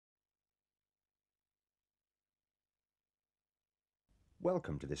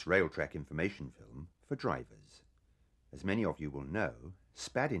Welcome to this rail track information film for drivers. As many of you will know,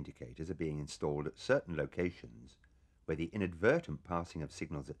 SPAD indicators are being installed at certain locations where the inadvertent passing of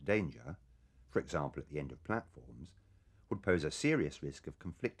signals at danger, for example at the end of platforms, would pose a serious risk of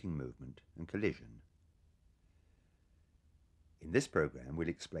conflicting movement and collision. In this program, we'll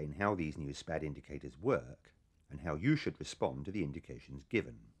explain how these new SPAD indicators work and how you should respond to the indications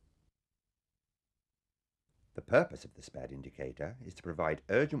given. The purpose of the SPAD indicator is to provide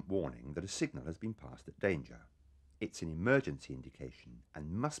urgent warning that a signal has been passed at danger. It's an emergency indication and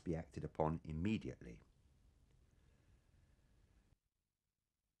must be acted upon immediately.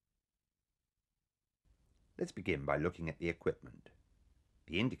 Let's begin by looking at the equipment.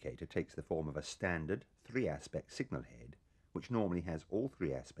 The indicator takes the form of a standard 3-aspect signal head, which normally has all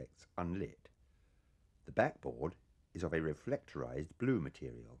 3 aspects unlit. The backboard is of a reflectorized blue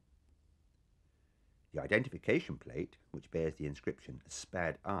material. The identification plate, which bears the inscription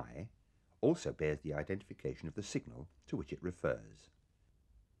SPAD-I, also bears the identification of the signal to which it refers.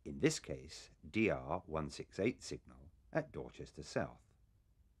 In this case, DR168 signal at Dorchester South.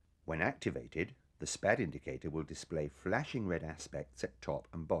 When activated, the SPAD indicator will display flashing red aspects at top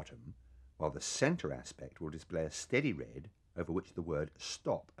and bottom, while the center aspect will display a steady red over which the word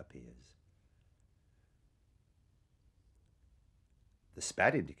STOP appears. The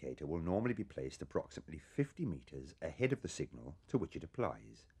SPAD indicator will normally be placed approximately 50 meters ahead of the signal to which it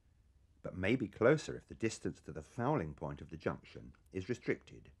applies, but may be closer if the distance to the fouling point of the junction is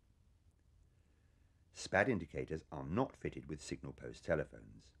restricted. SPAD indicators are not fitted with signal post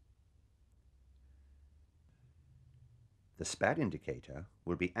telephones. The SPAD indicator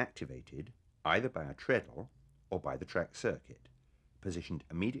will be activated either by a treadle or by the track circuit, positioned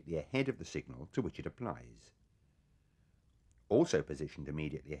immediately ahead of the signal to which it applies. Also positioned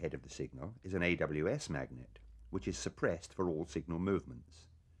immediately ahead of the signal is an AWS magnet, which is suppressed for all signal movements.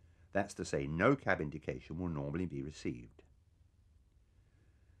 That's to say, no cab indication will normally be received.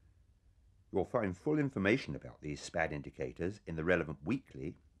 You'll find full information about these SPAD indicators in the relevant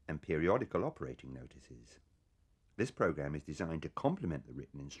weekly and periodical operating notices. This program is designed to complement the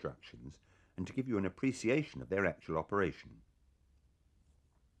written instructions and to give you an appreciation of their actual operation.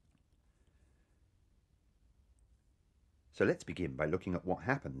 So let's begin by looking at what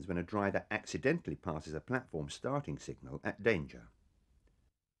happens when a driver accidentally passes a platform starting signal at danger.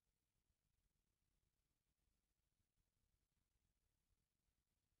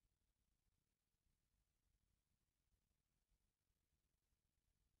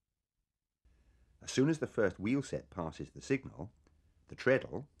 As soon as the first wheel set passes the signal, the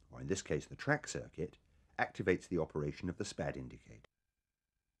treadle, or in this case the track circuit, activates the operation of the SPAD indicator.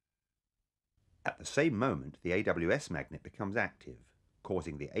 At the same moment, the AWS magnet becomes active,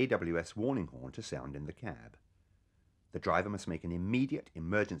 causing the AWS warning horn to sound in the cab. The driver must make an immediate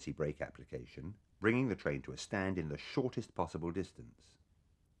emergency brake application, bringing the train to a stand in the shortest possible distance.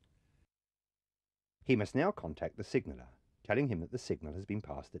 He must now contact the signaller, telling him that the signal has been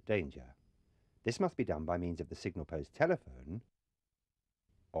passed at danger. This must be done by means of the signal post telephone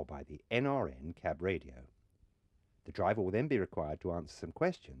or by the NRN cab radio. The driver will then be required to answer some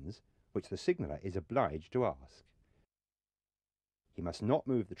questions which the signaller is obliged to ask. He must not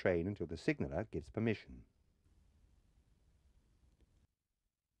move the train until the signaller gives permission.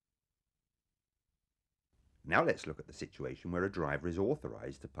 Now let's look at the situation where a driver is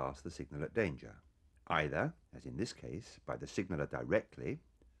authorized to pass the signal at danger, either, as in this case, by the signaller directly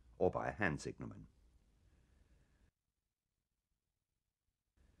or by a hand signalman.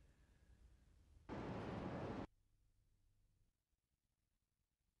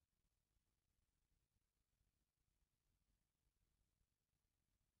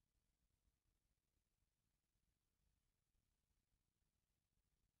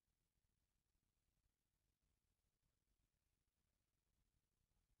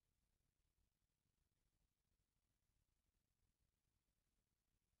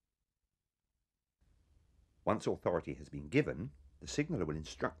 Once authority has been given, the signaller will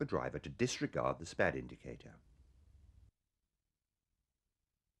instruct the driver to disregard the SPAD indicator.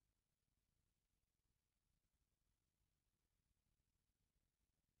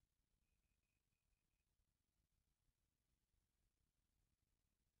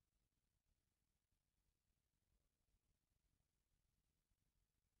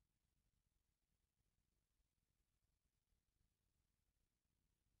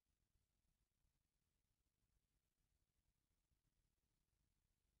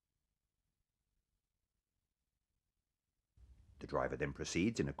 The driver then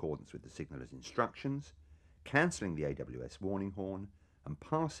proceeds in accordance with the signaller's instructions, cancelling the AWS warning horn and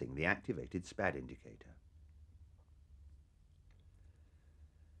passing the activated SPAD indicator.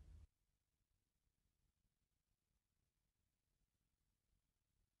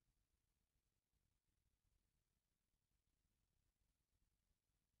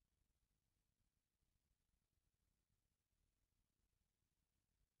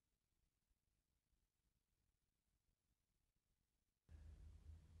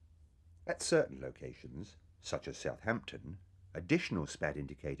 At certain locations, such as Southampton, additional SPAD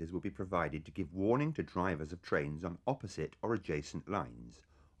indicators will be provided to give warning to drivers of trains on opposite or adjacent lines,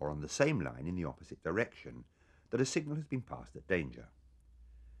 or on the same line in the opposite direction, that a signal has been passed at danger.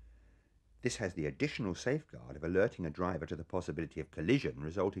 This has the additional safeguard of alerting a driver to the possibility of collision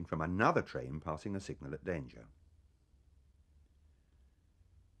resulting from another train passing a signal at danger.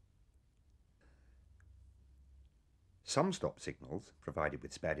 Some stop signals, provided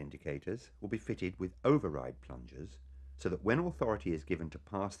with SPAD indicators, will be fitted with override plungers, so that when authority is given to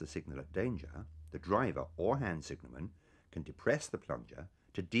pass the signal at danger, the driver or hand signalman can depress the plunger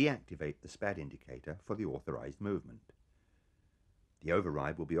to deactivate the SPAD indicator for the authorized movement. The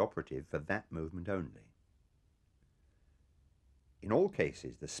override will be operative for that movement only. In all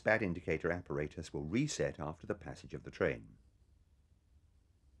cases, the SPAD indicator apparatus will reset after the passage of the train.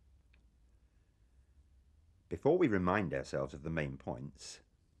 Before we remind ourselves of the main points,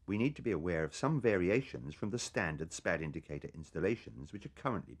 we need to be aware of some variations from the standard SPAD indicator installations which are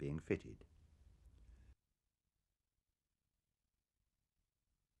currently being fitted.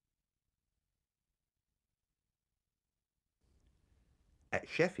 At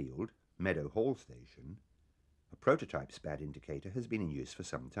Sheffield, Meadow Hall Station, a prototype SPAD indicator has been in use for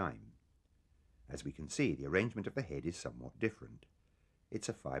some time. As we can see, the arrangement of the head is somewhat different. It's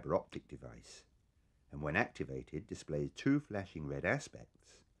a fibre optic device, and when activated displays two flashing red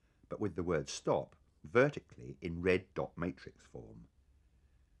aspects, but with the word stop vertically in red dot matrix form.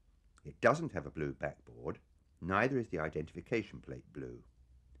 It doesn't have a blue backboard, neither is the identification plate blue.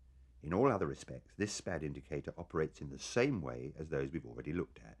 In all other respects, this SPAD indicator operates in the same way as those we've already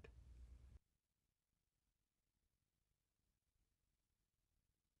looked at.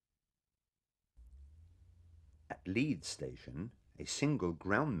 At Leeds Station, a single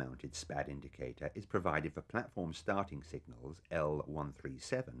ground-mounted SPAD indicator is provided for platform starting signals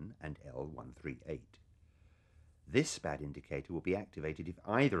L137 and L138. This SPAD indicator will be activated if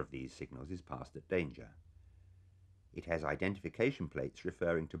either of these signals is passed at danger. It has identification plates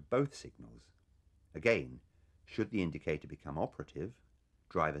referring to both signals. Again, should the indicator become operative,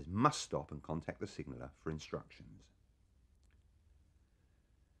 drivers must stop and contact the signaller for instructions.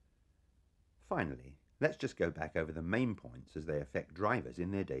 Finally, let's just go back over the main points as they affect drivers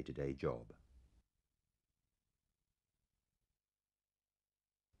in their day-to-day job.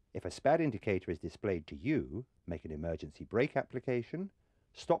 If a SPAD indicator is displayed to you, make an emergency brake application,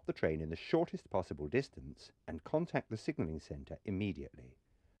 stop the train in the shortest possible distance, and contact the signalling centre immediately.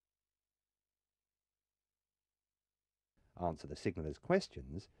 Answer the signaller's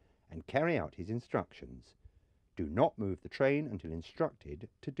questions and carry out his instructions. Do not move the train until instructed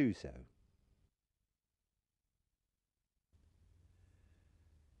to do so.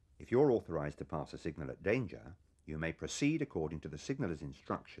 If you're authorised to pass a signal at danger, you may proceed according to the signaller's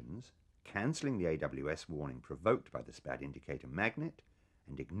instructions, cancelling the AWS warning provoked by the SPAD indicator magnet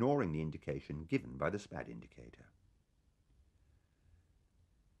and ignoring the indication given by the SPAD indicator.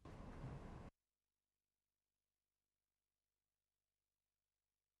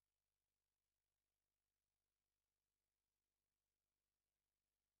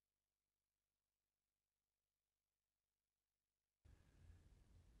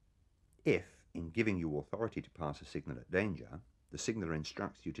 If, in giving you authority to pass a signal at danger, the signaller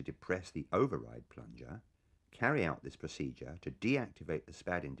instructs you to depress the override plunger, carry out this procedure to deactivate the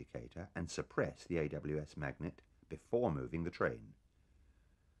SPAD indicator and suppress the AWS magnet before moving the train.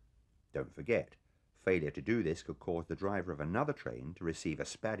 Don't forget, failure to do this could cause the driver of another train to receive a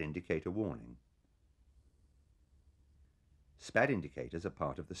SPAD indicator warning. SPAD indicators are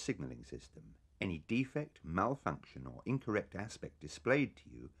part of the signalling system. Any defect, malfunction or incorrect aspect displayed to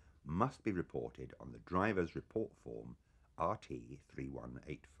you must be reported on the driver's report form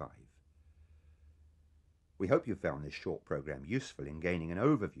RT3185. We hope you found this short program useful in gaining an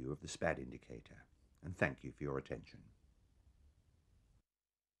overview of the SPAD indicator, and thank you for your attention.